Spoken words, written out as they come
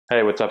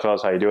Hey, what's up,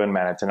 fellas? How you doing?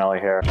 Man, Antonelli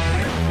here.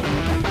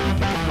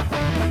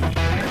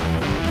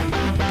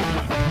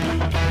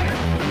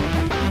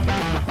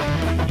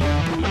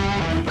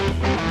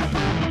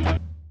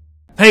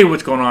 Hey,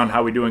 what's going on?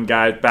 How we doing,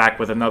 guys? Back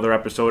with another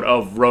episode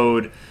of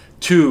Road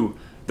to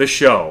the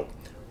Show.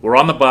 We're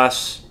on the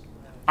bus.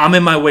 I'm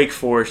in my Wake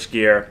Forest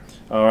gear.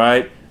 All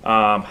right,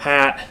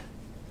 hat,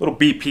 little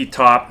BP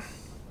top.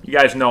 You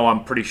guys know,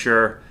 I'm pretty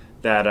sure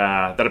that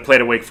I played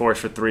at Wake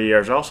Forest for 3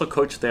 years. I also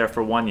coached there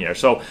for 1 year.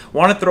 So,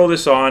 want to throw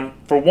this on.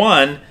 For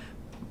one,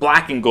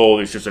 black and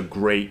gold is just a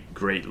great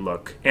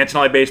look.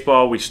 Antonelli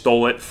baseball, we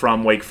stole it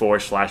from Wake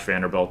Forest /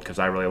 Vanderbilt because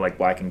I really like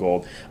black and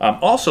gold.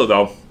 Also,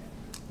 though,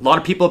 a lot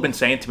of people have been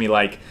saying to me,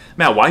 like,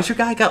 man, why's your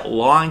guy got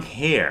long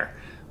hair?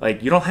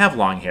 Like, you don't have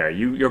long hair.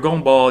 You're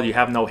going bald. You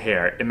have no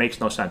hair. It makes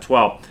no sense.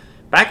 Well,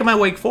 back in my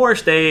Wake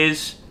Forest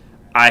days,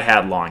 I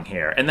had long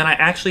hair. And then I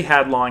actually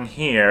had long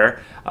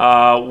hair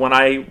when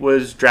I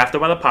was drafted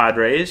by the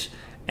Padres.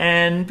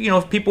 And, you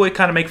know, people would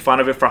kind of make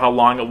fun of it for how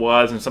long it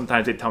was. And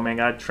sometimes they'd tell me I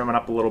got to trim it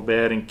up a little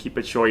bit and keep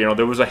it short. You know,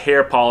 there was a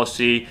hair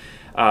policy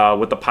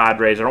with the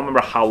Padres. I don't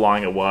remember how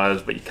long it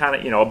was, but you kind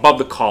of, you know, above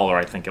the collar,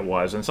 I think it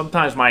was. And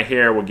sometimes my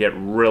hair would get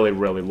really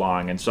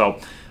long. And so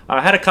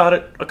I had to cut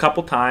it a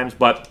couple times.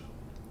 But,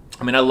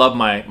 I mean, I love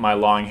my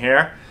long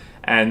hair.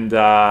 And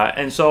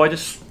so I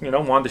just, you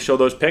know, wanted to show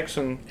those pics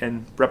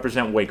and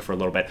represent Wake for a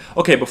little bit.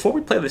 Okay, before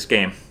we play this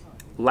game,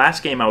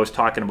 last game I was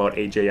talking about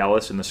A.J.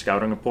 Ellis in the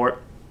scouting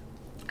report.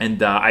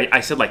 And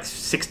I said like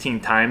 16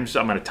 times,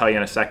 I'm going to tell you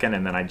in a second,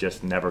 and then I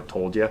just never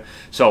told you.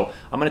 So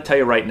I'm going to tell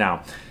you right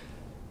now.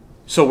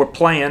 So we're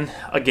playing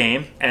a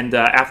game, and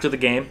after the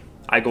game,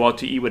 I go out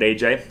to eat with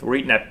A.J. We're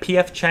eating at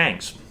P.F.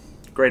 Chang's,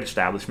 great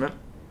establishment.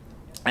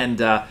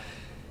 And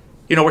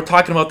you know, we're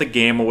talking about the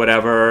game or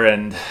whatever,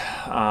 and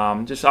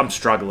I'm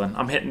struggling.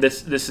 I'm hitting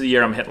this is the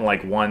year I'm hitting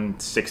like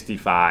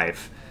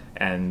 165,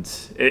 and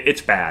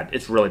it's bad.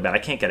 It's really bad. I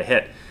can't get a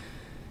hit.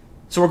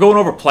 So we're going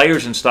over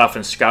players and stuff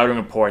and scouting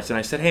reports, and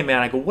I said, hey man,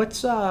 I go,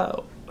 what's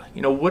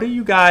you know, what are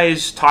you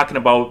guys talking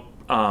about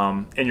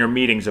in your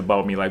meetings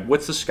about me? Like,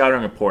 what's the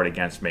scouting report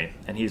against me?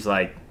 And he's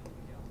like,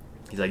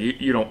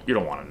 you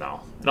don't want to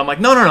know. And I'm like,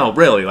 no,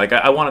 really, like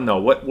I want to know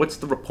what's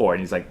the report.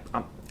 And he's like,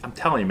 I'm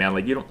telling you, man,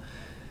 like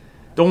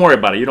don't worry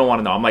about it. You don't want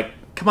to know. I'm like,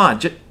 come on,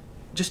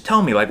 just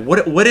tell me. Like,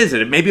 what is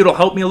it? Maybe it'll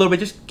help me a little bit.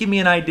 Just give me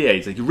an idea.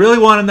 He's like, you really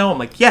want to know? I'm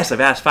like, yes, I've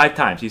asked 5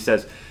 times. He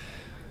says,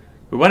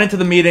 we went into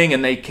the meeting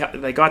and they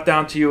got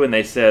down to you and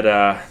they said,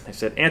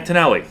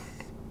 Antonelli,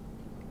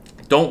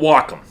 don't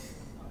walk him.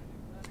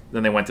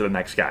 Then they went to the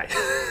next guy.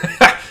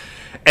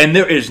 And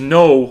there is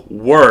no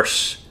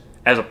worse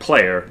as a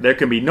player. There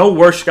can be no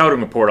worse scouting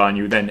report on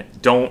you than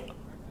don't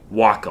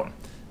walk him.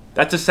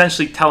 That's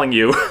essentially telling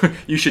you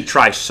you should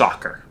try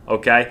soccer,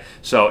 okay?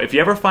 So if you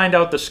ever find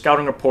out the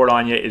scouting report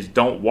on you is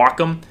don't walk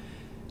them,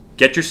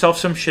 get yourself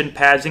some shin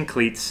pads and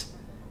cleats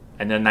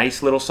and a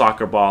nice little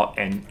soccer ball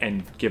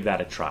and give that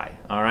a try,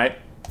 all right?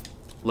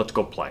 Let's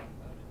go play.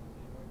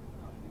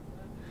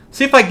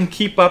 See if I can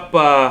keep up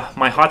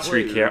my hot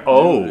streak here.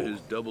 Oh,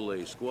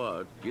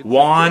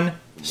 Juan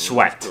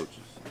Sweat.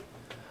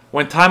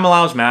 When time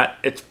allows, Matt,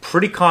 it's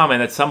pretty common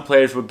that some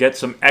players will get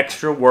some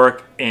extra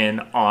work in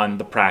on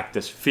the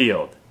practice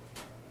field.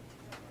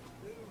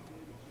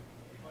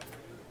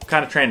 What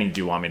kind of training do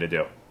you want me to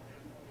do?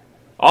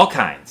 All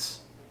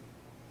kinds.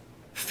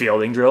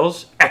 Fielding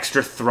drills,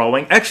 extra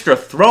throwing. Extra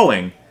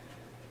throwing?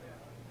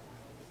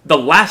 The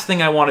last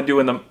thing I want to do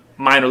in the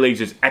minor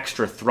leagues is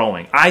extra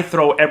throwing. I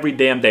throw every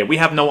damn day. We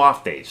have no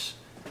off days.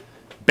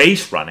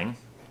 Base running.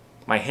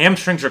 My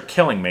hamstrings are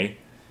killing me.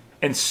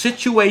 And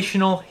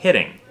situational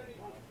hitting.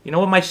 You know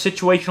what my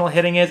situational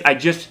hitting is? I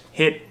just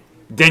hit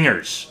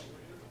dingers.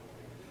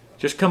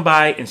 Just come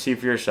by and see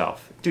for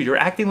yourself. Dude, you're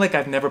acting like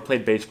I've never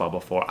played baseball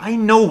before. I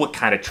know what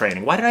kind of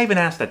training. Why did I even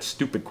ask that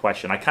stupid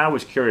question? I kind of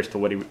was curious to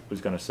what he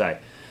was going to say.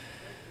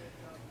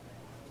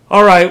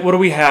 All right, what do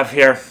we have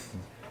here?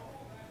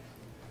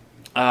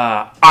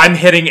 I'm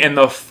hitting in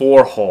the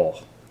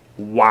 4-hole.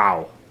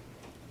 Wow.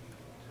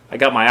 I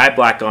got my eye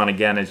black on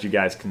again, as you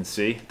guys can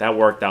see. That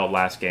worked out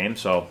last game,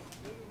 so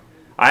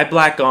eye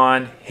black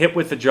on, hit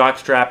with the jock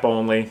strap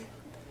only,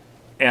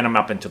 and I'm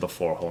up into the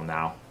 4-hole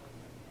now.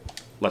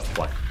 Let's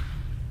play.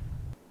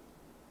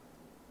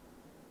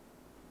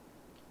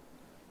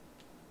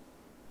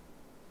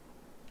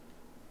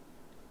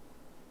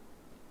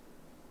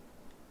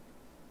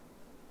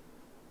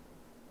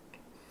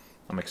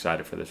 I'm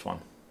excited for this one.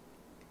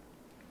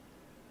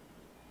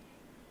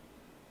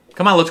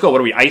 Come on, let's go. What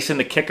are we, icing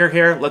the kicker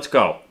here? Let's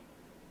go.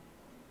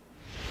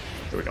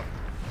 Here we go.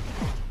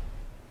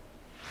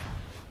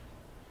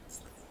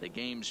 The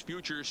game's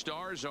future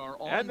stars are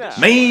on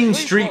Main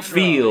Street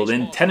Field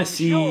in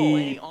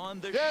Tennessee.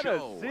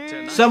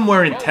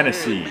 Somewhere in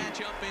Tennessee.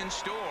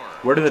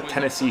 Where do the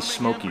Tennessee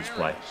Smokies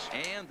play?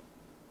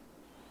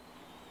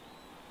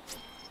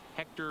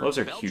 Those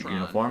are cute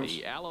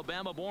uniforms.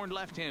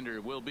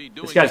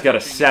 This guy's got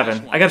a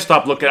 7. I gotta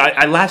stop looking.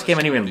 Last game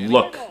I didn't even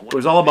look. It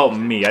was all about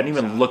me. I didn't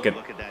even look at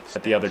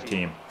the other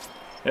team.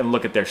 I didn't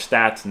look at their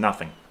stats,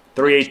 nothing.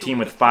 318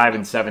 with 5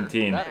 and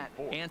 17.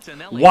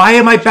 Antonelli. Why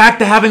am I back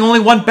to having only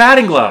one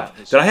batting glove?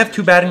 Did I have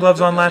 2 batting gloves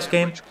on last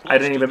game? I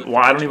don't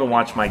even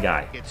watch my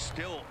guy.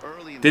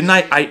 Didn't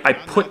I? I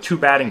put 2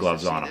 batting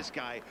gloves on him.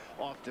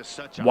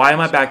 Why am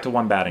I back to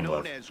 1 batting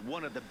glove?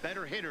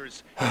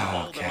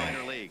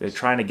 Okay. They're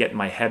trying to get in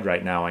my head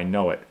right now. I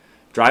know it.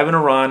 Driving a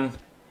run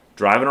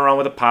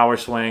with a power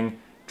swing,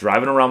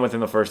 driving a run within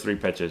the first 3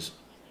 pitches.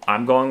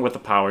 I'm going with the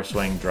power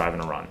swing, driving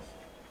a run.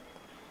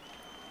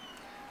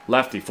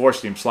 Lefty,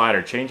 4-seam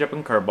slider, changeup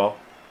and curveball.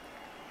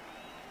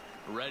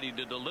 Ready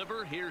to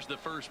deliver. Here's the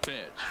first pitch.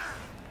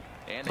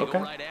 And they Okay.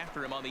 go right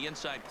after him on the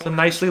inside It's a corner.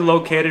 nicely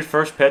located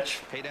first pitch.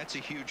 Hey, that's a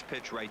huge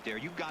pitch right there.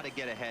 You've got to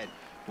get ahead.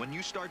 When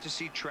you start to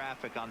see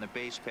traffic on the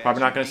base pass,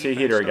 Probably not gonna see a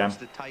heater again.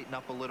 To tighten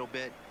up a little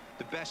bit,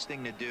 the best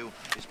thing to do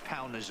is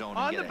pound the zone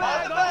On and the get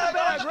back,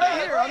 ahead.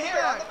 right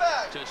here, on the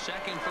back. To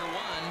second for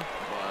one,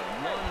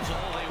 but one's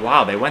all they Wow,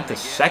 want. they went to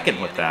Again, second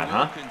with and that, it will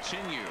huh?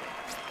 Continue.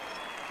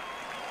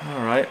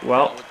 All right,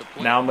 well,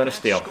 now I'm going to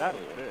steal.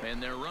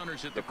 And they're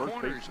runners at the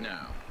corners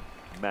now.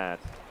 Matt.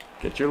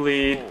 Get your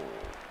lead.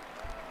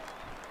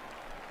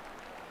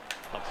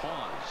 A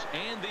pause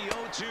and the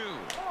 0-2.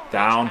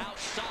 Down.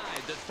 Outside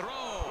the throw.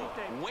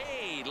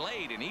 Way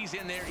late, and he's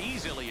in there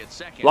easily at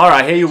second. Laura,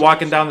 I hear you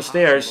walking down the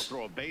stairs.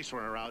 Throw a base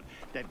runner out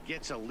that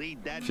gets a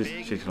lead that She's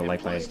big gonna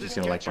like my and plus eye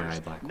this black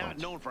catcher's not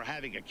ones. known for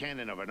having a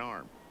cannon of an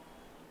arm.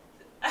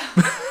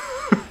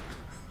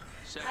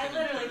 Second I and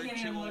literally third, can't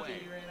 2 even look away.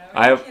 at you right now.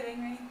 I Are you have-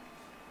 kidding me?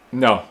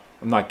 No,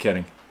 I'm not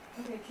kidding.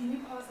 Okay, can you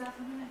pause that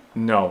for a minute?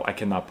 No, I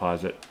cannot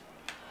pause it.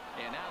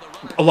 And now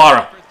the runner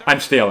Laura, for third. I'm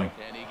stealing.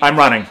 And he I'm gets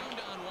running. down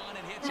on one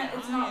and hits That it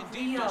is high not and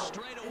deep to real.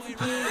 straightaway It's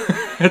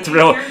right. It's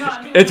real. You're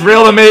not doing It's that.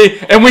 real to me,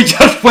 and we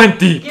just went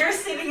deep. You're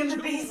sitting in the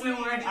basement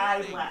wearing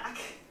eye black.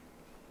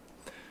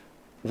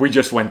 We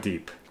just went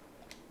deep.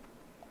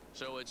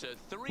 So it's a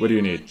What do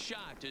you 3-run need?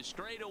 shot to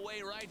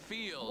straightaway right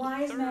field.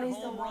 Why is Third Maddie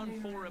still home run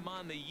wandering for around? him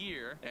on the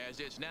year, as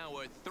it's now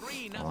a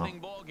 3-0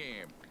 ball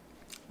game.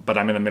 But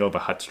I'm in the middle of a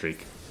hot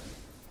streak.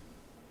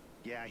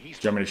 Yeah, he's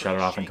Do you want me to shut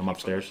it off and shaky come from the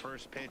upstairs?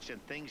 First pitch,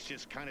 and things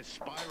just kind of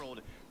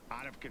spiraled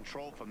out of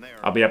control from there.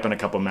 I'll be up in a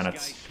couple These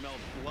minutes. guys smelled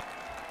blood.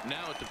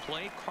 Now at the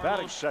plate, Batting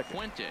Carlos second.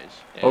 Fuentes.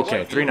 as Okay,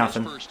 he 3-0. gets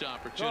his first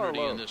opportunity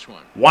in this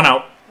one. 1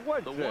 out.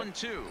 What? The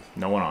 1-2.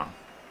 No one on.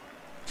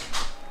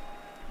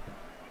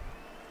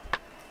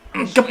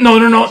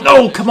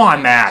 No, come on,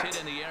 Hit Matt.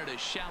 in the air to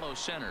shallow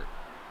center.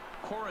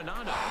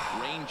 Coronado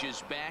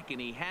ranges back, and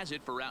he has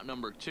it for out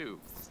number 2.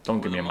 Don't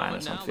For give me the a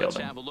minus moment on now, let's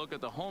fielding. have a look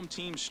at the home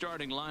team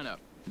starting lineup.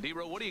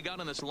 D-Ro, what do you got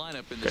in this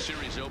lineup in the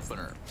series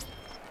opener?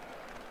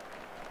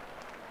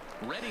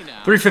 Ready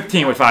now.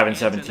 315 with 5 and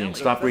 17.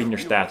 Stop reading your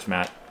stats,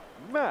 Matt.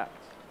 Matt.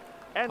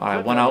 All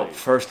right, 1 out,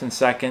 first and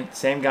second.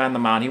 Same guy on the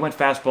mound. He went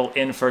fastball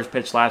in first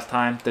pitch last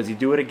time. Does he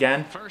do it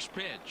again? First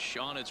pitch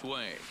on its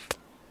way.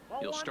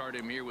 He'll start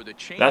him here with a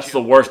change. That's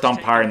the worst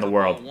umpire in the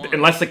world.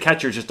 Unless the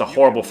catcher's just a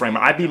horrible framer.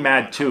 I'd be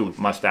mad too,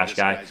 mustache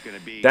guy.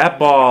 That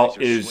ball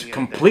is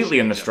completely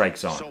in the strike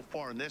zone. So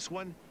far in this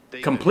one, they've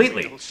been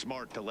Completely. real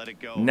smart to let it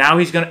go. Now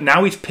he's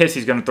pissed.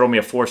 He's gonna throw me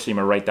a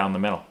 4-seamer right down the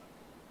middle.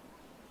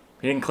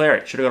 He didn't clear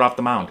it. Should have got off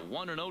the mound.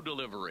 1-0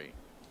 delivery.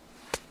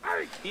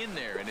 In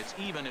there, and it's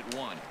even at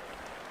 1.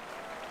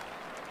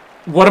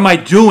 What am I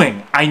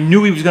doing? I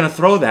knew he was gonna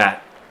throw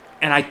that,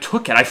 and I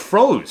took it. I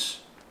froze.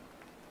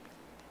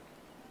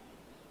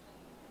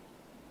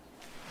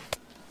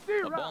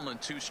 A ball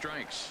and 2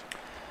 strikes.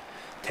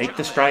 Take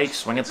the strikes,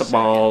 swing at the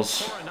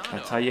balls.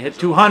 That's how you hit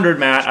 200,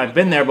 Matt. I've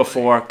been there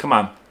before. Come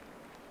on.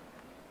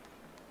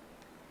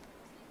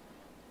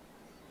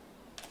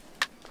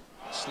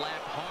 Slap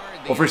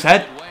hard. Over his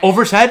head.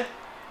 Over his head.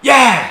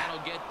 Yeah.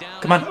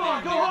 Come on. Go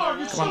hard,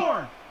 you're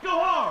scoring. Go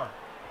hard.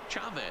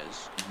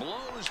 Chavez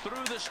blows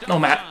through the stop No,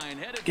 Matt. sign,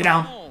 headed Get for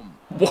down. home.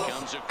 Whoa.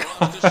 Comes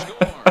across to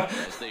score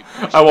as they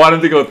push I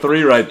wanted to go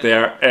 3 right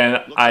there,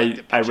 and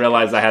I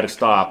realized I had to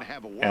stop,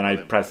 and I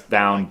pressed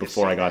down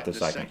before I got to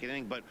second.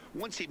 Inning, but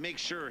once he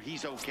makes sure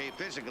he's okay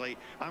physically,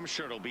 I'm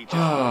sure it'll be just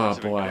Oh,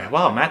 boy.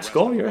 Wow, Matt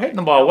Skoll, you're hitting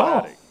the ball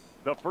well.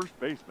 The first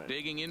baseman.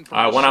 digging in for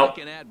All right, the 1 out.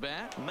 second at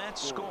bat. Matt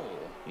Skoll.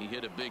 He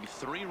hit a big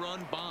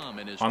 3-run bomb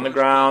in his On the first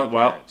ground. plate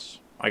Well, appearance.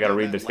 I got to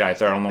read this guy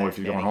third. I don't know if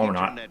he's going home or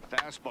not.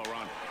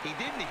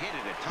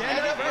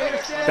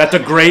 That's a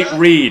great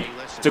read.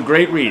 It's a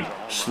great read.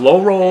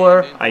 Slow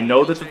roller. I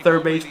know that the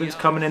third baseman's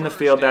coming in the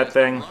field that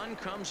thing,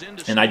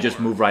 and I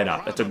just move right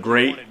up. That's a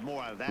great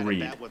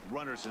read.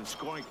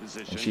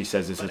 And she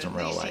says this isn't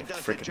real life.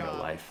 Freaking real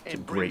life. It's a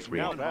great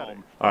read. All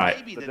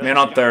right, man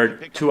on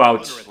third, 2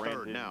 outs.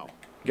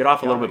 Get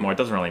off a little bit more. It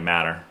doesn't really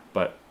matter,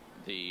 but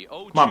The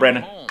come on,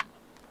 Brandon.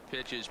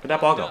 Pitches Where'd that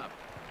ball go? up.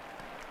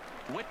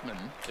 Whitman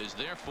is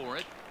there for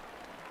it.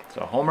 It's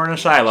a homer in a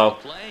silo.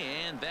 Play,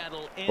 and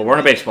that'll end But we're in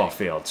a the baseball inning.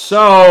 field,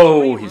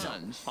 so 3 he's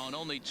runs on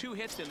only 2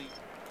 hits in the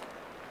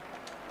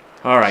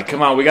all right.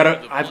 Come on,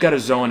 I've got to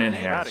zone in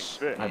here.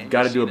 I've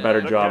got to do a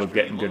better job of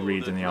getting good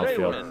reads in the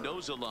outfield.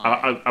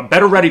 A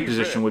better ready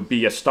position would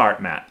be a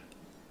start, Matt.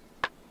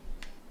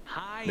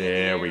 High in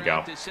There the we air go.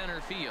 out to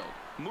center field.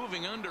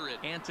 Moving under it,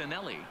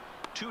 Antonelli.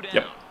 2 down.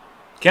 Yep.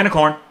 Can of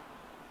corn.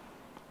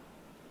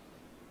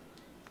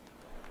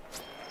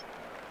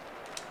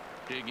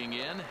 Digging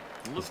in.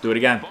 Let's do it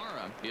again.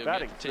 He'll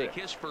Batting get to take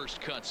sixth. his first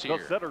cuts The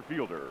here. center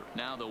fielder,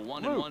 Now the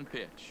 1-1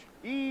 pitch.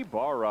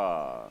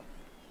 Ibarra.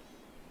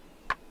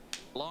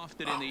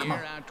 Lofted in the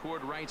air out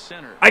toward right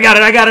center. I got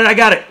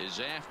it. Is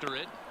after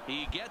it.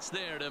 He gets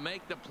there to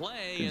make the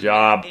play. Good and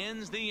job. that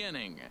ends the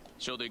inning.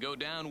 So they go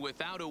down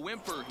without a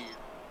whimper here.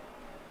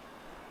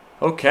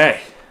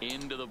 Okay.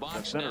 Into the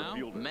box center now,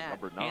 fielder,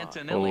 Matt number 9.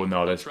 Antonelli. Oh,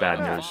 no, that's Trying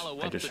bad to news. follow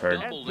I up just the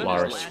heard double in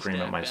Laura his last scream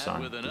at my at-bat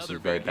son. with This is another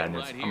very big bad hit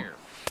news. right here.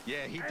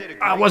 Yeah, he did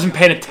I wasn't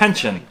paying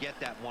attention. Get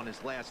that one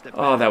his last at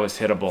Oh, bat. that was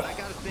hittable. I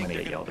gotta I'm think gonna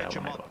they're get gonna yelled at pitch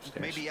when him I go up,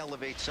 upstairs. maybe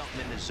elevate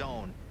something in the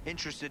zone.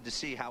 Interested to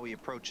see how he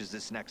approaches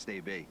this next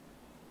AB.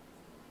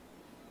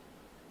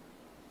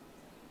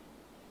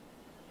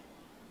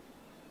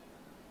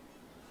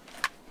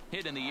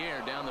 Hit in the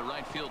air down the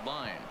right field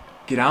line.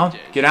 Get down.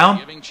 Get down.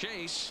 Giving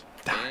chase.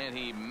 And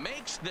he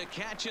makes the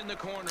catch in the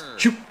corner.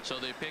 Shoot. So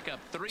they pick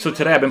up 3. So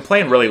today I've been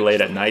playing really late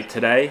at night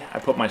today. I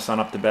put my son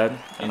up to bed,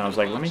 and I was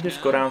like, let me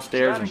just go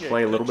downstairs and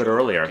play a little bit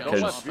earlier,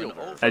 because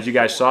as you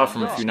guys saw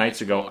from a few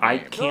nights ago, I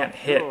can't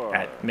hit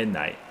at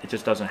midnight. It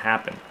just doesn't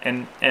happen.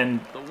 And I'm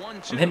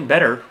hitting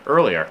better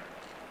earlier.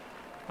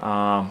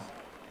 But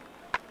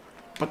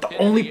the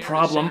only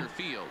problem...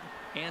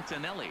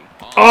 Antonelli.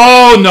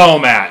 Oh, no,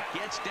 Matt.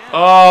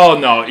 Oh,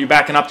 no. You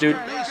backing up, dude?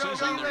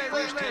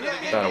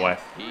 That away.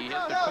 He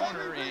hit the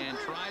corner and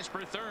tries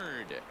for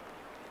third.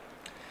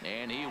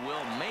 And he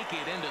will make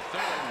it into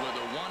third with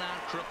a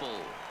one-out triple.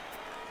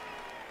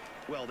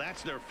 Well,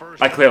 that's their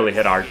first. I clearly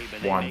hit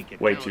R1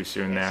 way too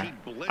soon there.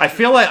 I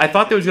feel like I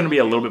thought there was going to be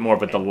a little bit more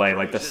of a delay.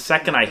 Like the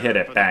second I hit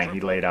it, bang,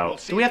 he laid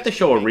out. Do we have to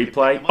show a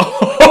replay?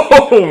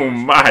 Oh,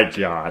 my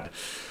God.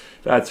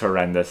 That's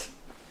horrendous.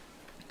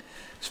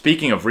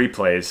 Speaking of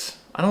replays,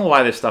 I don't know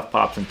why this stuff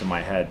pops into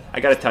my head. I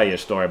got to tell you a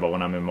story about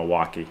when I'm in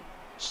Milwaukee.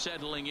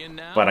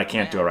 But I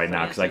can't do it right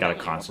now because I got to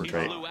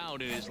concentrate.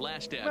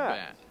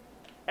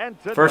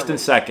 First and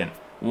second,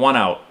 1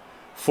 out.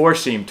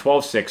 4-seam,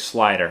 12-6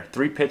 slider.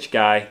 3-pitch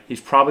guy. He's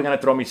probably going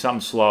to throw me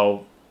something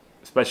slow.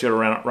 Especially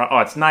around. Oh,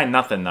 it's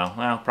 9-0 though.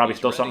 Well, probably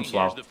still something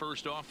slow.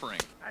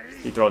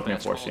 He throws me a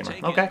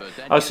 4-seamer. Okay.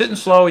 I was sitting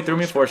slow. He threw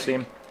me a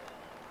 4-seam.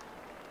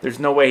 There's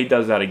no way he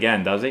does that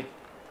again, does he?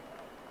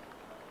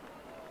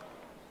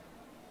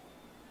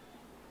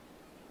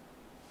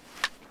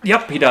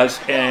 Yep, he does,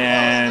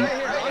 and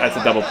that's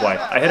a double play.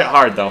 I hit it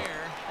hard, though.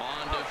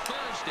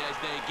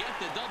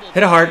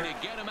 Hit it hard.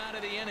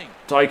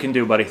 That's all you can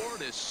do, buddy.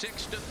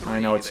 I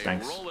know it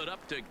stinks. Should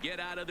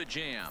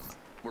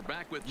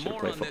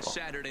play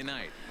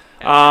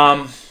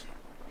football.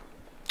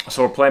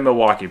 So we're playing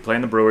Milwaukee, playing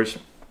the Brewers,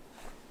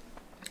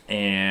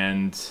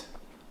 and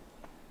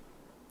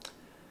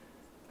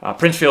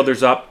Prince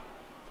Fielder's up.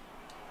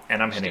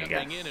 And I'm hitting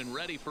again.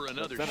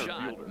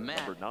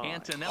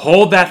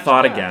 Hold that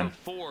thought again.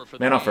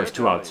 Man on first,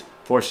 2 outs.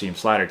 4-seam,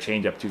 slider,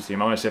 changeup,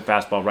 2-seam. I'm going to sit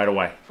fastball right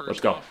away.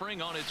 Let's go.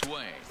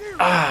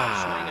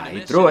 Ah,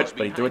 he threw it,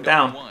 but he threw it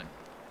down.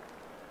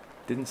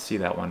 Didn't see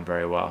that one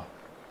very well.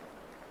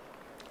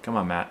 Come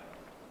on, Matt.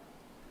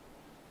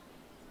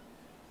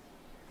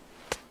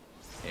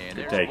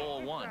 Good take.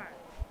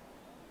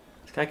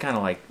 This guy kind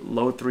of like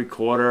low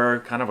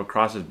 3/4, kind of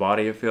across his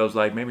body, it feels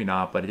like. Maybe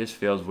not, but it just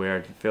feels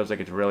weird. It feels like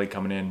it's really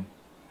coming in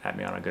at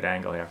me on a good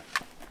angle here.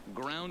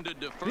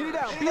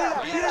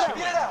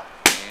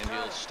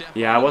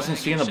 Yeah, I wasn't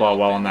seeing the ball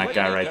well on that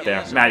guy right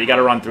there. Matt, you got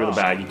to run through the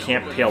bag. You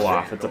can't peel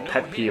off. It's a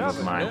pet peeve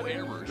of mine.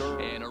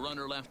 And a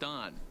runner left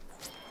on.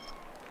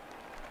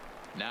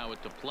 Now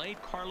at the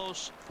plate,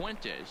 Carlos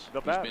Fuentes.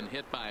 He's been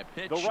hit by a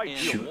pitch.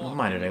 Shoot, what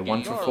am I today?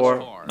 1 for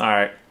 4? All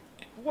right.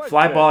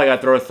 Fly ball, I got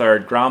to throw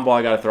third. Ground ball,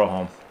 I got to throw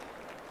home.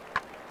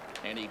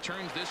 And he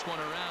turns this one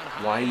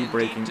around. Why are you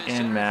breaking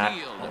in, Matt?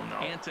 Oh, no.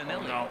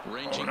 Antonelli Oh,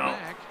 no.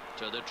 back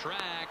to the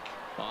track.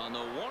 On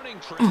the warning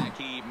track,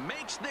 he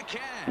makes the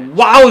catch.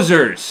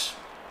 Wowzers!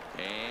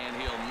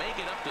 And he'll make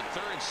it up to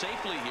third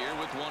safely here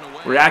with one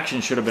away.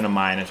 Reaction should have been a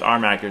minus.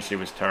 Arm accuracy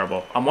was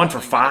terrible. I'm 1 for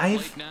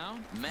 5?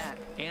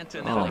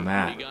 Oh,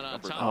 Matt.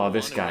 Oh,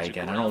 this guy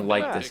again. I don't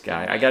like this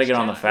guy. I got to get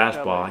on the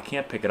fastball. I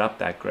can't pick it up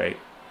that great.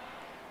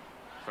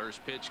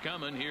 First pitch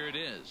coming, here it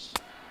is.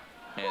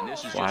 And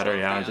this is Slider,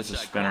 yeah, just a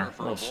spinner.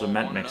 A little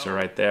cement mixer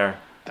right there.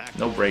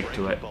 No break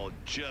to it.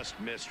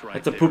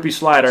 It's a poopy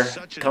slider.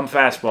 Come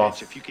fastball.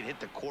 If you can hit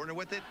the corner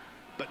with it,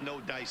 but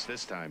no dice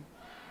this time.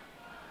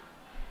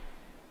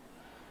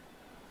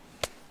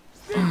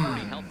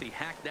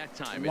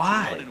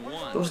 Why?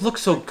 Those look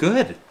so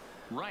good.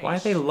 Why are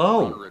they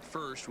low?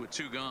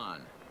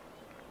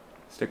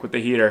 Stick with the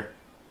heater.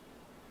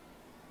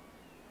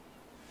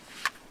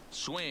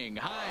 Swing,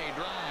 high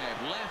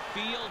drive, left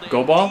field.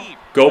 Go ball.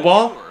 Go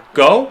ball.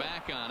 Go.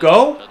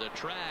 Go. To the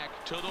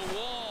track, to the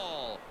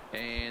wall.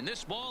 And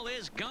this ball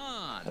is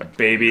gone.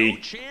 Baby. No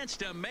chance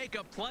to make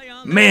a play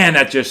on Man,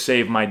 that just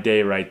saved my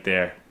day right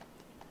there.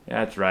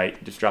 Yeah, that's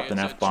right. Just dropped an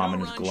F-bomb in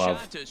his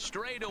glove.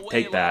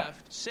 Take that.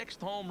 Sixth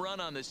home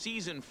run on the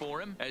season for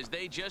him as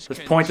they just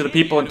Let's point to the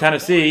people in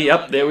Tennessee.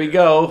 Yep, there we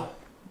go.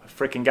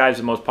 Freaking guy's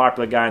the most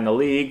popular guy in the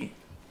league.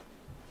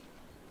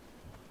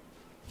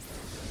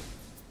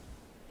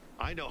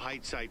 I know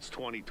hindsight's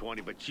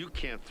 20/20, but you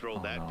can't throw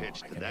that no,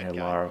 pitch I to can that hear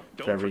guy. Laura,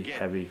 Don't very forget,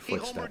 heavy he homered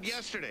footsteps.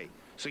 yesterday,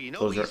 so you know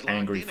Those he's are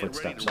angry locked in and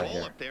ready footsteps to I roll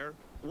hear. up there.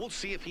 We'll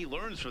see if he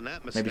learns from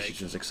that mistake. Maybe she's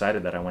just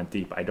excited that I went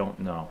deep. I don't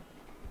know.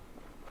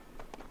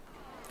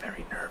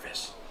 Very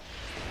nervous.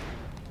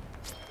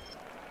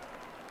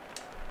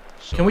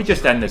 Can we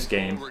just end this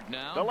game?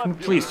 Can we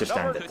please just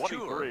end it?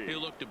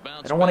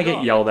 I don't want to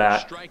get yelled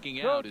at.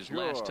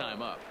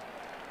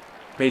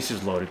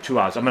 Bases loaded, 2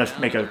 outs. I'm going to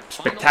make a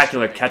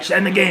spectacular catch to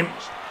end the game.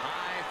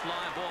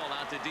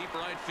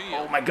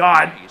 Oh my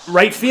God.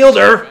 Right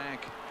fielder.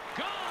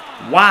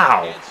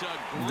 Wow.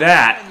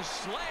 That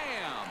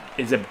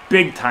is a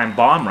big time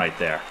bomb right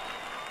there.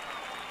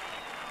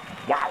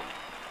 Wow.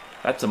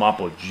 That's some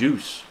apple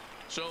juice.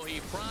 So he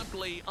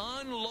promptly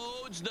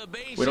unloads the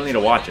bases. We don't need to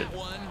watch it.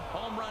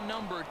 Home run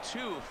number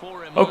 2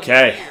 for him.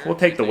 Okay, we'll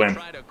take the win.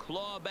 Try to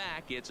claw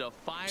back. It's a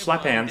 5-run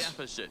Slap hands.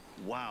 deficit.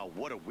 Wow,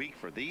 what a week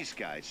for these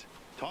guys.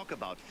 Talk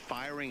about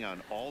firing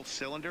on all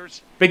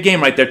cylinders. Big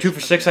game right there. 2 for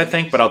 6, I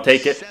think, but I'll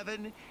take it.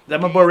 Is that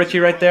my boy Richie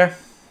right there?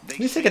 At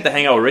least I get to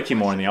hang out with Richie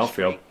more in the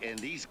outfield.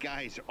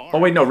 Oh,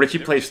 wait, no. Richie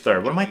plays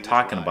third. What am I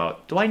talking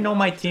about? Do I know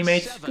my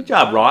teammates? Good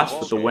job, Ross,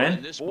 with the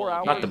win.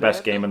 Not the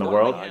best game in the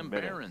world.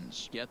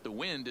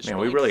 Man,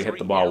 we really hit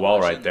the ball well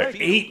right there.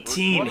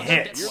 18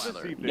 hits.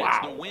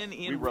 Wow.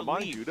 We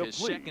remind you to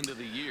please.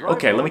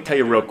 Okay, let me tell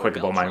you real quick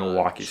about my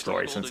Milwaukee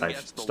story since I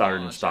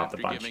started and stopped a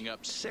bunch.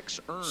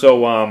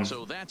 So,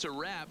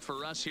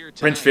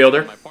 Prince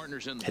Fielder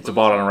hits a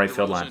ball on the right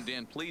field line.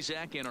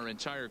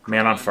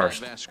 Man on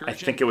first. I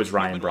think it was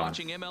Ryan Braun.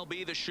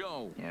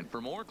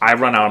 I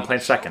run out. I'm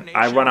playing second.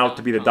 I run out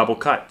to be the double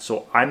cut.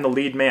 So I'm the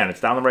lead man. It's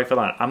down the right field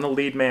line. I'm the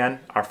lead man.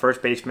 Our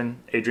first baseman,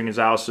 Adrian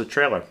Gonzalez, is a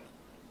trailer.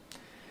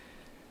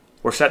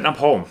 We're setting up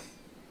home.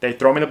 They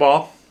throw me the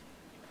ball.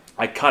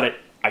 I cut it.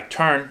 I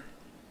turn.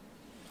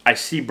 I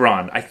see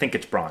Braun. I think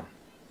it's Braun.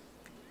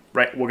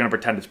 Right? We're going to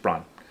pretend it's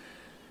Braun.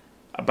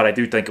 But I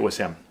do think it was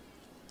him.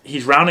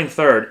 He's rounding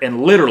third,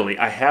 and literally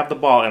I have the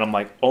ball, and I'm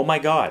like, oh my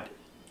God.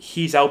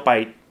 He's out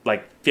by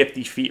like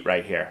 50 feet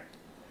right here.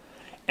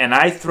 And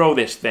I throw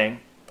this thing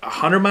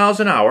 100 miles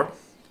an hour,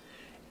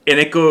 and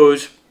it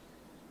goes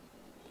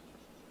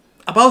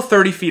about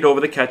 30 feet over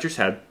the catcher's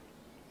head,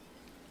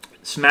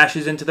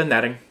 smashes into the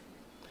netting.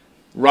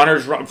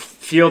 Runners,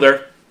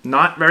 fielder,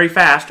 not very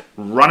fast,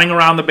 running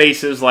around the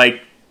bases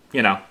like,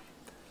 you know,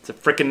 it's a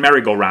freaking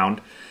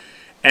merry-go-round.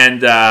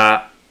 And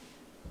I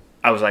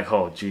was like,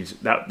 oh, geez,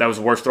 that was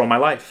the worst throw of my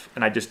life.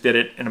 And I just did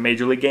it in a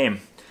Major League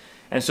game.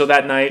 And so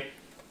that night,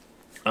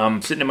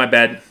 I'm sitting in my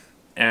bed,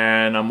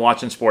 and I'm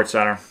watching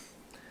SportsCenter.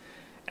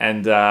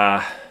 And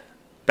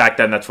back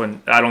then, that's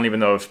when, I don't even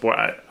know if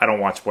I don't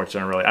watch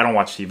SportsCenter really. I don't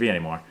watch TV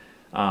anymore.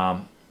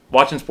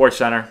 Watching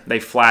SportsCenter, they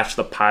flash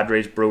the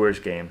Padres-Brewers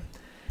game.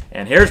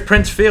 And here's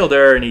Prince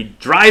Fielder, and he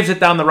drives it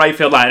down the right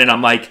field line. And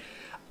I'm like,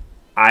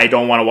 I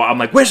don't want to watch. I'm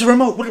like, where's the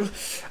remote?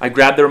 I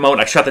grab the remote.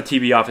 I shut the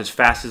TV off as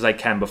fast as I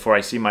can before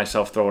I see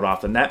myself throw it off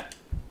the net.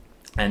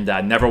 And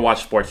never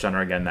watched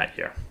SportsCenter again that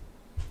year.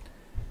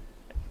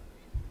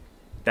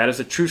 That is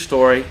a true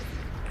story,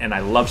 and I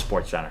love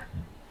SportsCenter.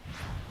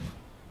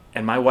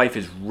 And my wife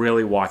is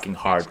really walking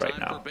hard right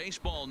now.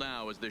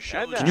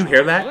 Can you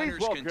hear that?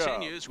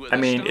 I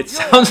mean, it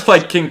sounds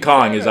like King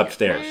Kong is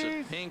upstairs.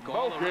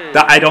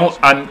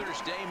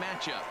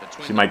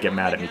 She might get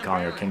mad at me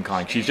calling her King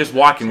Kong. She's just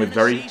walking with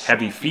very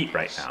heavy feet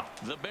right now.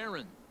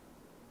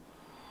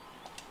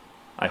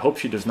 I hope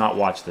she does not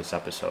watch this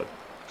episode.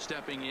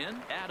 Stepping in,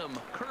 Adam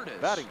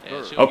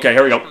Curtis. Okay,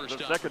 here we go. The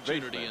second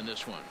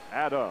baseman,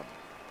 Adam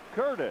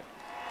Curtis.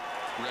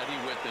 Ready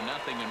with the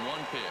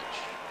 0-1 pitch.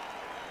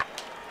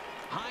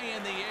 High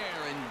in the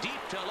air and deep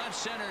to left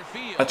center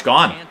field. That's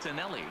gone.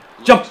 Antonelli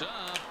Jump.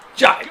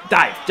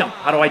 Dive. Jump.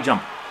 How do I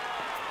jump?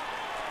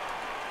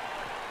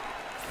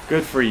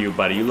 Good for you,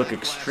 buddy. You look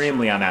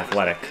extremely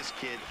unathletic.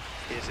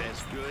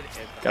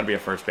 Got to be a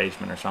first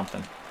baseman or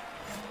something.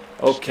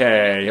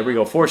 Okay, here we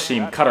go. Four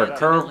seam, cutter,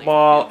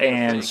 curveball,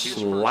 and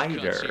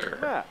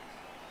slider.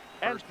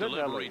 First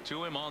delivery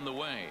to him on the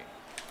way.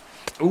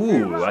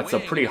 Ooh, that's a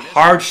pretty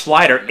hard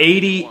slider.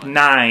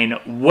 89.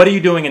 What are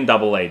you doing in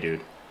Double-A,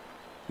 dude?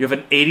 You have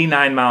an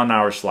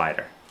 89-mile-an-hour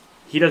slider.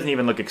 He doesn't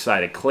even look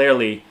excited.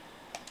 Clearly,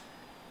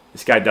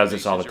 this guy does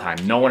this all the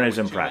time. No one is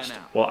impressed.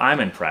 Well, I'm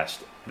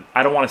impressed.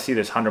 I don't want to see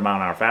this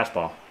 100-mile-an-hour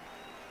fastball.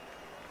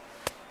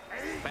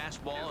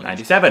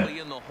 97.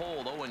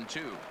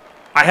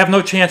 I have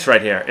no chance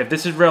right here. If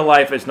this is real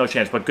life, it's no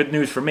chance. But good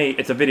news for me,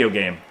 it's a video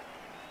game.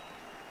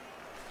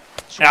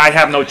 I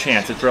have no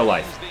chance. It's real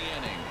life.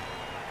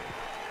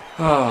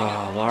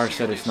 Oh, Laura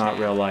said it's not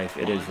real life.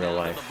 It is real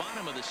life.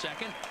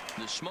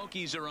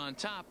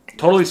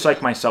 Totally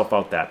psyched myself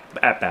out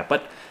at that.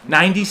 But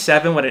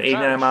 97 with an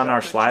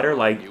 89-mile-an-hour slider,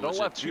 like,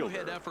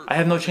 I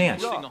have no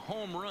chance.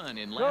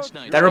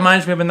 That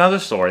reminds me of another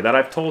story that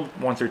I've told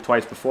once or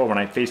twice before when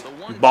I faced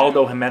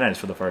Baldo Jimenez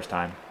for the first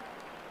time.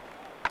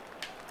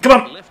 Come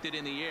on!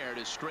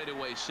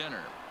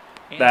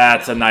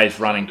 That's a nice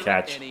running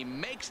catch. And he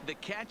makes the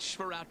catch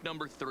for out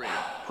number 3.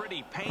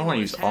 Pretty I don't want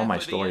to use all my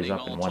half of the stories inning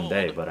up in all one told.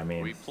 day, but I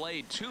mean... We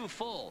played 2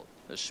 full.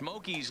 The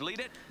Smokies lead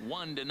it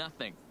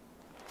 1-0.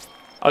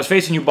 I was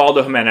facing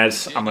Ubaldo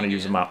Jimenez. I'm going to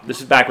use him up.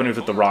 This is back when he was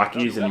with the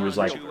Rockies, and he was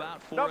like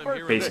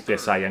basically a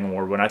Cy Young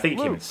Award winner. I think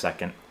he came in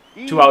second.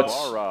 2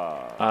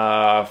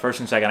 outs, first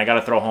and second. I got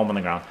to throw home on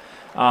the ground.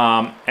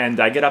 And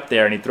I get up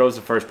there, and he throws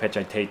the first pitch.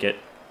 I take it.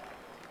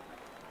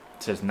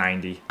 It says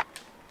 90.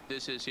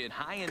 This is hit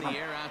high in the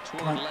air out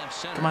toward left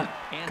center. Come on.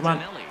 Come on.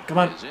 Antonelli Come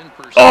on. is in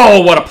for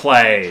Oh, what a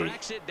play.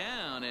 tracks it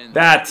down, and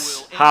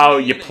That's that will how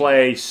end the you inning.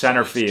 play So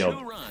center it's 2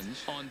 field.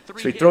 runs on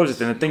 3 So he throws it,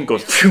 and the thing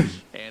goes, phew,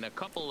 and a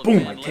couple of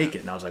boom, men I take left.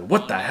 it. And I was like,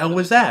 what the hell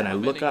was that? And I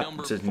look up.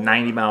 It says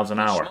 90 miles an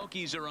hour.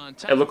 Smokies are on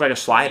top, It looked like a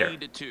slider.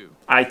 3-2.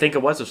 I think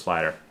it was a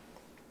slider.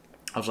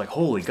 I was like,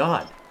 holy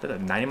God. Is that a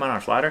 90 mile an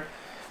hour slider?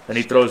 Then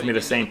he throws me the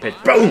same pitch.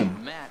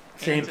 Boom!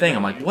 Same thing.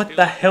 I'm like, what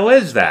the hell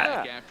is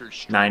that?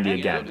 90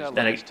 again.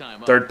 Then a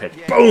third pitch.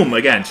 Boom!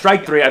 Again.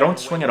 Strike 3. I don't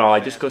swing at all. I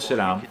just go sit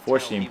down.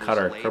 4-seam,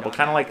 cutter, curveball.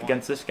 Kind of like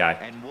against this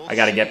guy. I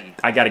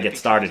gotta get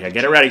started here.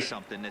 Get it ready.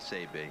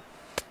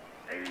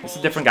 It's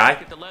a different guy.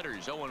 Look at the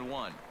letters,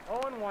 0-1.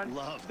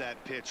 Love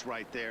that pitch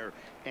right there,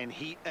 and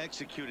he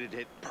executed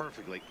it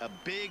perfectly. A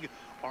big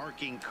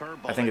arcing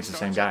curveball. I think it's the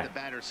same guy.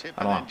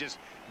 I don't know. Just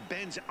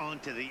bends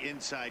onto the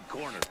inside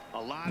corner.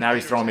 Now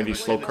he's throwing me these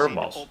slow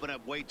curveballs.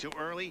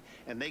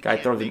 Guy Guy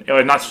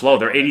throws not slow.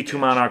 They're 82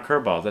 mile an hour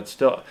curveballs. That's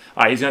still. All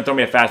right, he's gonna throw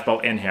me a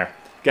fastball in here.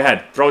 Go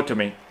ahead, throw it to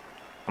me.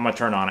 I'm gonna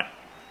turn on it.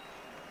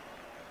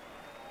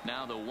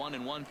 Now the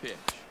 1-1 pitch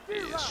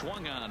is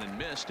swung on and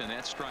missed, and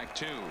that's strike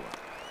 2.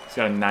 He's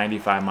got a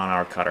 95 mile an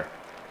hour cutter.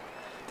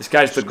 This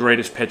guy's the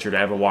greatest pitcher to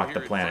ever walk the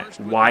planet.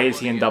 Why is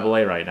he in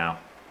Double-A right now?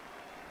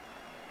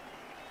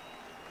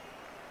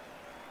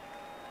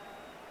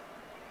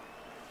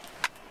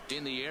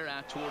 In the air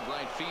out toward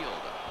right field.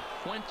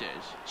 Fuentes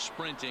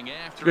sprinting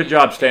after. Good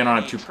job staying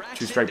on a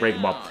two-strike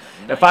breaking ball.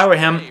 If I were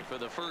him,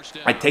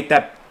 I'd take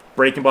that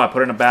breaking ball, I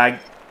put it in a bag,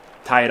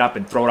 tie it up,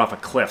 and throw it off a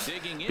cliff.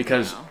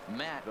 Because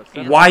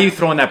why are you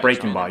throwing that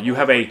breaking ball? You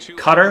have a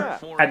cutter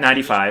at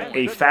 95,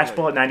 a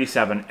fastball at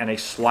 97, and a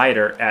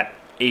slider at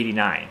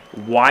 89.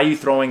 Why are you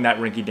throwing that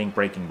rinky-dink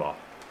breaking ball?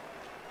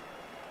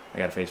 I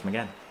got to face him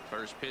again.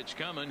 First pitch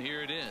coming,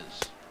 here it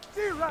is.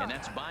 And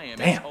that's by him.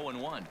 Damn.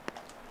 0-1.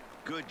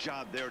 Good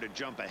job there to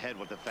jump ahead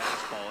with the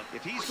fastball.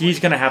 If He's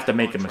going to have to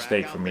make a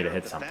mistake for me to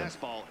hit something.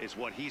 Fastball is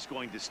what he's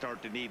going to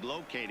start to need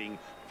locating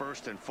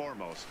first and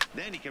foremost.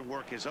 Then he can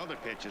work his other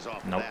pitches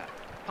off Nope. of that.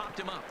 Popped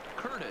him up.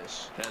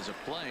 Curtis has a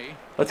play.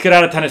 Let's get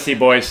out of Tennessee,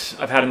 boys.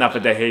 I've had enough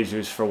of De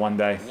Jesus for one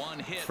day.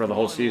 For the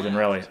whole season,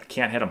 really. I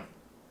can't hit him.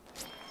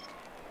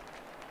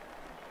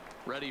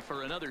 Ready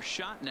for another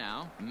shot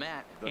now.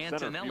 Matt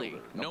Antonelli.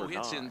 No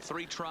hits in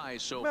 3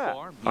 tries so far.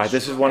 All right,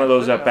 this is one of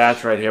those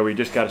at-bats right here where you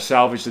just got to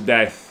salvage the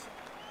day.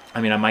 I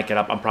mean, I might get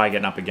up. I'm probably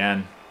getting up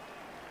again.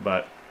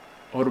 But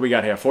what do we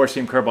got here?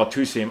 4-seam, curveball,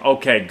 2-seam.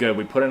 Okay, good.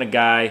 We put in a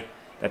guy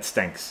that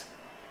stinks.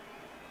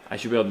 I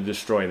should be able to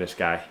destroy this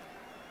guy.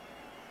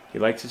 He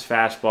likes his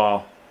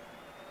fastball.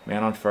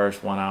 Man on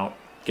first, 1 out.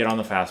 Get on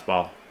the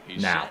fastball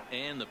He's now. set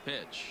and the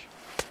pitch.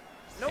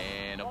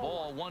 And a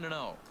ball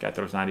 1-0. Guy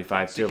throws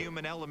 95 That's the too.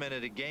 human element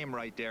of the game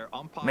right there.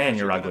 Umpires Man,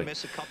 you're are gonna ugly.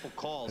 miss a couple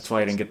calls. That's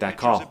why I didn't get that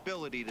Pitcher's call.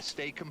 ability to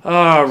stay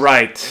All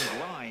right. in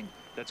line,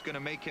 that's going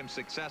to make him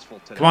successful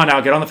today. Come on now,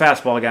 get on the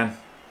fastball again.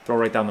 Throw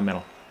right down the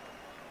middle.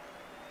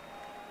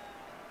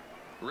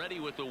 Ready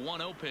with the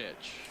 1-0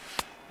 pitch.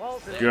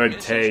 Good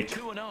take.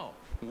 2-0.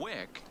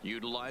 Wick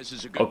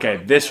utilizes a good Okay,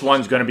 curveball this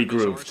one's going to be in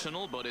his grooved.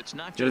 arsenal, but it's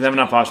not He doesn't just have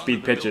enough going off-speed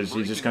on the pitches. middle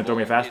He's just going to throw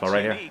me a breaking fastball ball.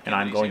 right here, It's and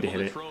I'm unique, going to he's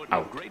hit able it throw at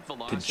out great to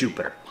velocity,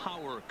 Jupiter.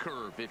 Power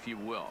curve, if you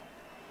will.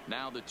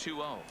 Now the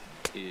 2-0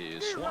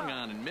 is swung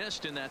on and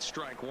missed, and that's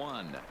strike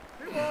 1.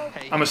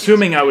 I'm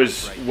assuming I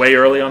was way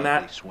early on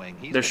that.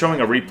 They're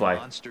showing a replay.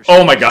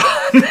 Oh my God,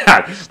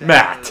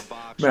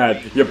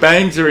 Matt, your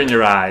bangs are in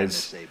your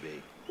eyes.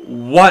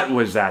 What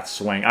was that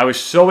swing? I was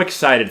so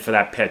excited for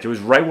that pitch. It was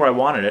right where I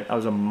wanted it. I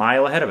was a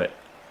mile ahead of it.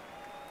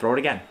 Throw it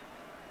again.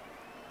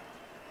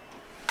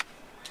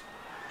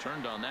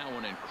 Turned on that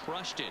one and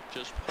crushed it.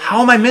 Just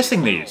How am I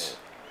missing these?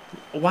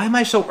 Why am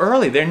I so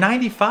early? They're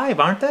 95,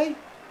 aren't they?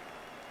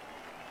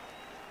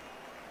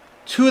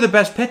 2 of the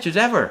best pitches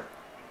ever.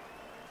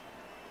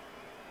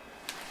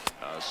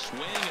 a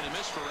swing and a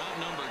miss for out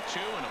number 2,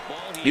 and a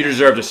ball. You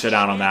deserve to sit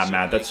down on that,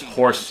 Matt. That's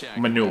horse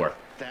manure.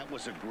 That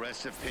was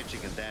aggressive pitching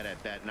at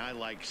that, and I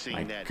like seeing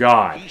My that.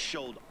 God. He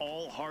showed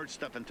all hard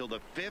stuff until the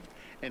 5th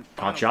and Caught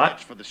final shot.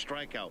 pitch for the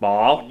strikeout.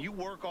 Ball. When you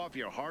work off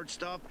your hard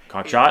stuff,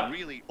 Caught it shot.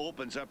 really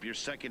opens up your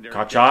secondary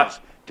Caught shot.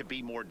 pitches to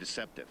be more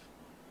deceptive.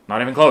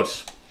 Not even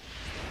close.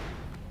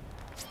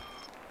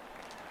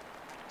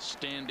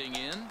 Standing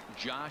in,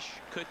 Josh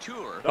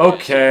Couture.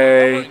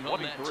 Okay.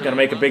 Gotta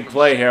make a big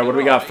play here. What do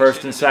we got?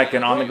 First and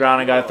second. On the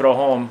ground, I gotta throw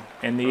home.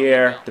 In the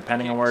air.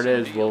 Depending on where it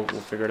is, we'll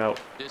figure it out.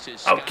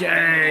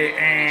 Okay,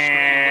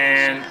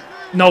 and...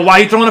 No, why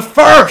are you throwing it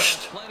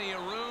first? Plenty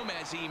of room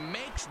as he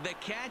makes the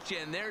catch,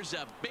 and there's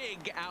a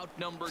big out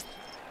number.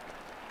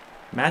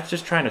 Matt's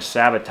just trying to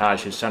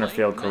sabotage his center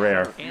field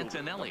career.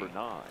 Antonelli.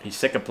 He's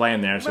sick of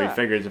playing there, so he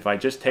figures if I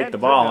just take the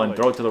ball and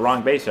throw it to the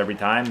wrong base every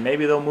time,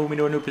 maybe they'll move me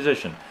to a new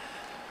position.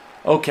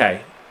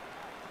 Okay.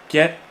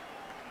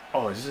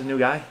 Oh, is this a new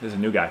guy? This is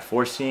a new guy.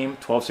 4-seam,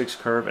 12-6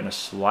 curve, and a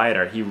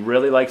slider. He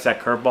really likes that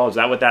curveball. Is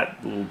that what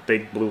that little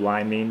big blue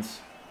line means?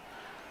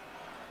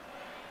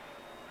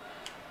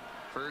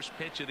 First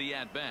pitch of the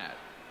at-bat.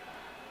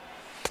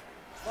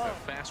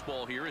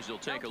 Fastball here as he'll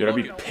take a Dude, I'd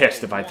be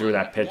pissed if I threw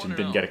that pitch and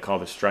didn't get a call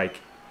to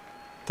strike.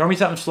 Throw me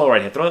something slow right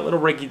here. Throw that little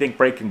rinky-dink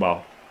breaking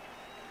ball.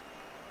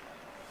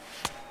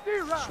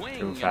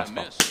 Swing and a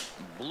miss.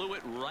 Blew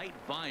it right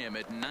by him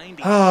at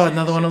 96. Oh,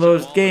 another one of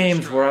those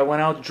games where I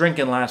went out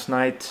drinking last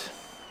night.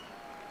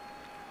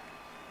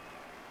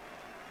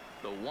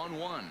 The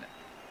 1-1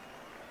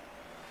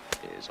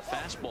 is a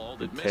fastball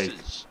that Good take.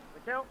 misses.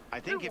 I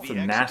think if It's he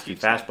a nasty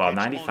executes that fastball. pitch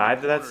 95, on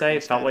did the that say?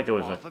 It felt corner like it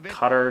was instead a of off of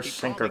cutter it, he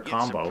sinker probably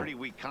gets some combo. pretty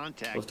weak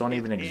contact, Those don't if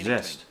even anything.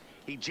 exist.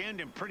 He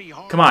jammed him pretty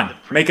hard Come on, with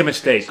the make a previous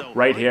mistake pitch, so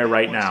right here, there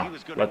right once now. he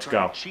was gonna Let's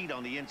try to go. cheat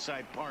on the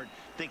inside part,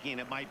 thinking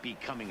it might be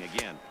coming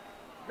again.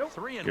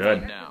 3-1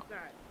 Good. now.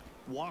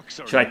 Walks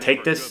are Should I take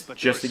never this good, but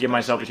just to they're give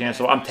myself a especially chance?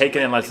 So I'm bad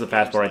taking it unless it's a in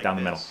games fastball right like down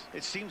the middle. this.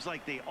 It seems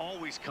like they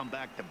always come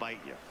back to bite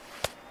you.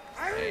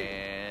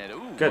 And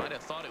ooh, Good. might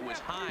have thought it was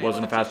high.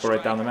 Wasn't a but it's fastball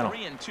right down the strike.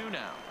 middle. 3-2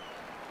 now.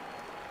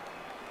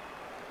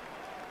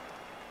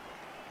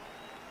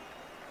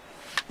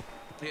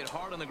 Hit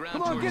hard on the ground.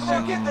 Come on, get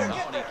there, get there,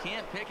 get Oh, and he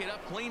can't pick it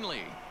up cleanly.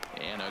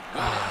 And a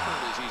good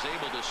effort as he's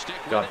able to stick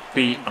Got with it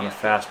beat and on a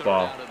get the third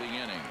fastball. out of the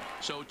inning.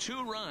 So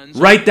 2 runs.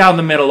 Right down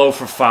the middle, 0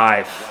 for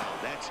 5. Wow,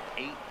 that's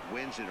 8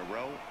 wins in a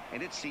row,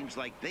 and it seems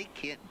like they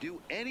can't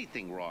do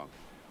anything wrong.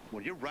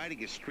 When you're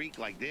riding a streak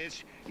like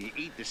this, you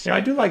eat the same Yeah,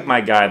 I do like food, my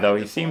guy, though.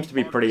 you He the seems to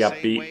be ballpark pretty the same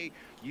upbeat, way,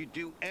 you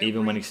do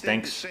even when he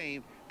everything the stinks.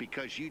 same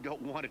because you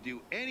don't want to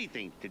do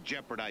anything to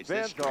jeopardize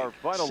Fans this streak. our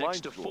final line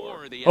 6-4.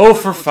 score. The 0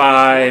 for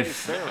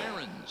 5.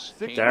 Barons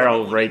came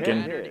Daryl, from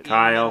Rakin, battered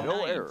Kyle. in the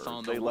ninth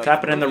on the They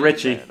Tapping in the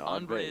Richie.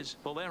 Andres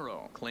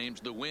Valero claims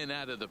the win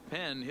out of the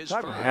pen. His I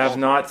first. have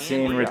not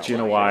seen Richie in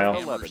a while.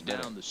 Hammers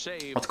down the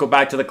save. Let's go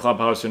back to the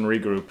clubhouse and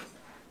regroup.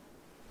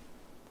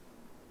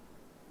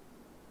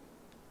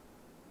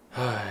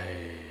 How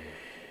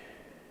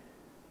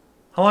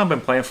long have I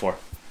been playing for?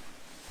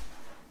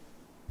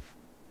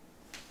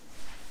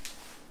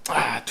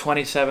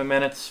 27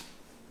 minutes.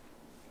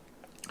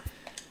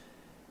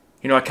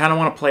 You know, I kind of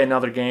want to play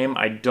another game.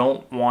 I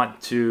don't want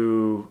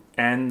to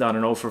end on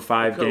an 0 for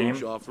 5 game.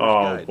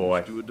 Oh,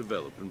 boy.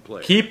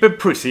 Keep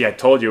improving. See, I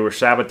told you we're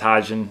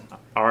sabotaging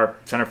our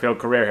center field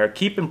career here.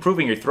 Keep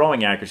improving your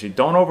throwing accuracy.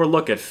 Don't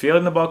overlook it.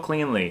 Fielding the ball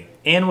cleanly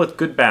and with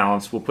good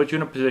balance will put you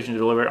in a position to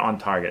deliver it on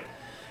target.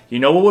 You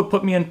know what would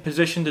put me in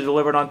position to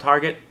deliver it on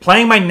target?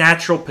 Playing my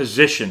natural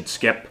position,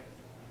 Skip.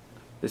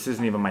 This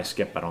isn't even my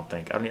Skip, I don't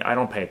think. I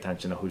don't pay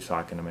attention to who's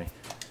talking to me.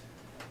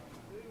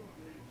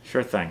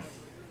 Sure thing.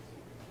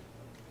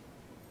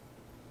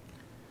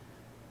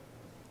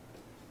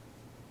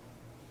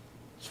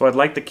 So I'd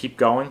like to keep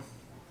going,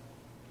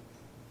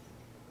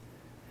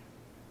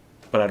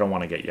 but I don't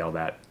want to get yelled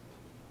at.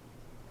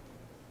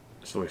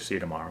 So we'll see you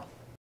tomorrow.